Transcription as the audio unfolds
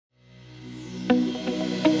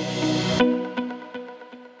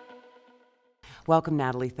Welcome,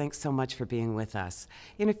 Nathalie. Thanks so much for being with us.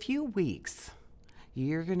 In a few weeks,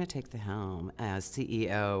 you're going to take the helm as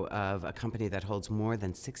CEO of a company that holds more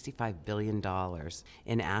than $65 billion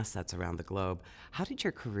in assets around the globe. How did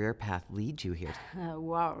your career path lead you here?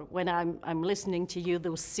 Wow, when I'm listening to you,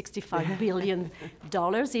 those $65 billion,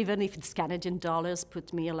 even if it's Canadian dollars,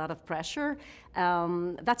 put me a lot of pressure.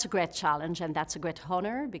 That's a great challenge and that's a great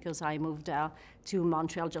honor because I moved to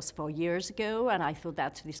Montreal just 4 years ago and I thought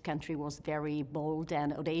that this country was very bold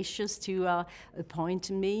and audacious to appoint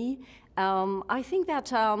me. I think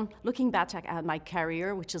that looking back at my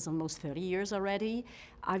career, which is almost 30 years already,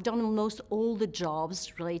 I've done almost all the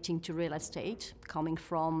jobs relating to real estate, coming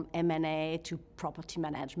from M&A to property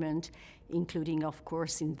management, including, of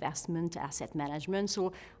course, investment, asset management.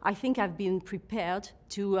 So I think I've been prepared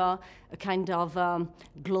to a kind of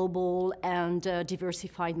global and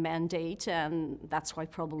diversified mandate, and that's why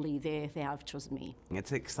probably they have chosen me.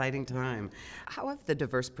 It's an exciting time. How have the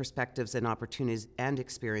diverse perspectives and opportunities and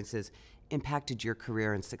experiences impacted your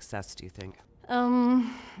career and success, do you think?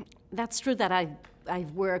 That's true that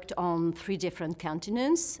I've worked on 3 different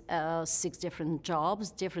continents, 6 different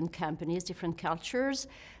jobs, different companies, different cultures.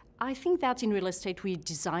 I think that in real estate we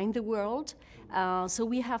design the world, so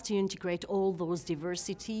we have to integrate all those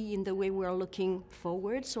diversity in the way we're looking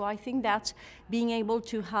forward. So I think that being able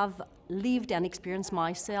to have lived and experienced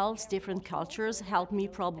myself, different cultures, helped me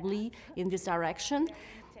probably in this direction.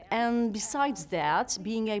 And besides that,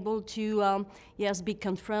 being able to, be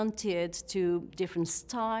confronted to different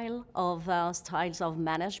styles of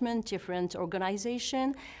management, different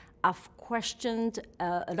organization. I've questioned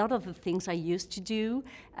a lot of the things I used to do,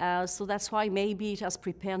 so that's why maybe it has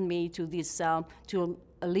prepared me to this to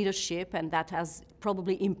a leadership, and that has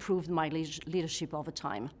probably improved my leadership over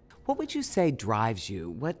time. What would you say drives you?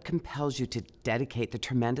 What compels you to dedicate the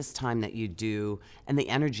tremendous time that you do and the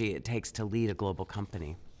energy it takes to lead a global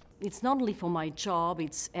company? It's not only for my job,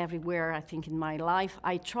 it's everywhere, I think, in my life.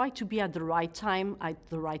 I try to be at the right time, at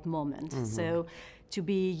the right moment. Mm-hmm. So to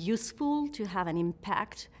be useful, to have an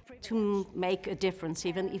impact, to make a difference,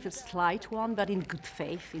 even if it's a slight one, but in good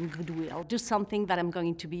faith, in goodwill. Do something that I'm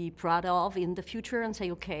going to be proud of in the future and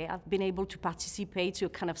say, okay, I've been able to participate to a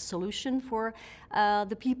kind of solution for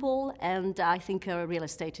the people, and I think real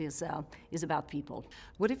estate is about people.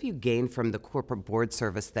 What have you gained from the corporate board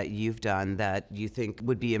service that you've done that you think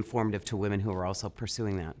would be informative to women who are also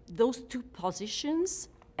pursuing that? Those 2 positions,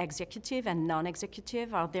 executive and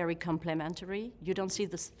non-executive, are very complementary. You don't see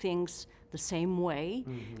these things the same way.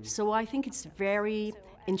 Mm-hmm. So I think it's very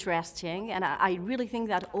interesting, and I really think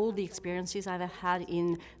that all the experiences I've had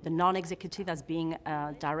in the non-executive as being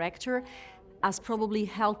a director has probably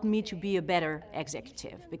helped me to be a better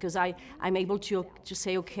executive, because I'm able to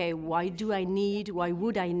say, okay, why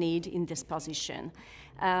would I need in this position?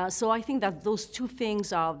 So I think that those 2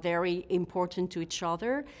 things are very important to each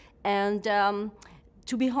other, and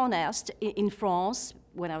to be honest, in France,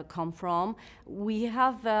 when I come from, we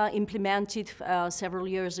have implemented several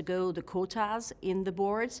years ago the quotas in the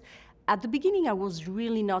boards. At the beginning, I was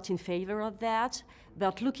really not in favor of that,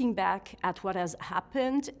 but looking back at what has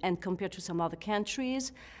happened and compared to some other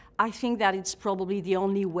countries, I think that it's probably the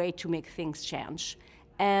only way to make things change.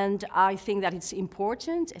 And I think that it's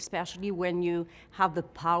important, especially when you have the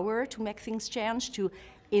power to make things change, to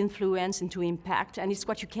influence and to impact, and it's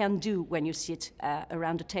what you can do when you sit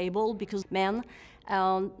around the table, because men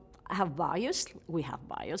have bias, we have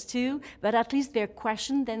bias too, but at least they're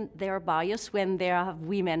questioned and they're biased when there are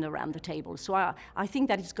women around the table. So I think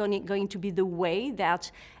that it's going to be the way that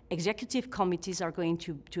executive committees are going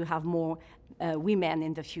to have more women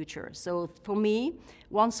in the future. So for me,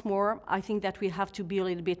 once more, I think that we have to be a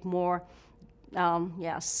little bit more,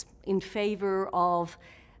 in favor of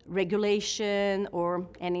regulation or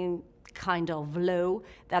any kind of law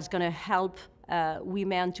that's going to help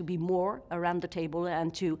women to be more around the table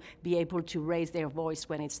and to be able to raise their voice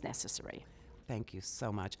when it's necessary. Thank you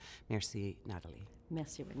so much. Merci, Nathalie.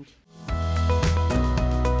 Merci, Wendy.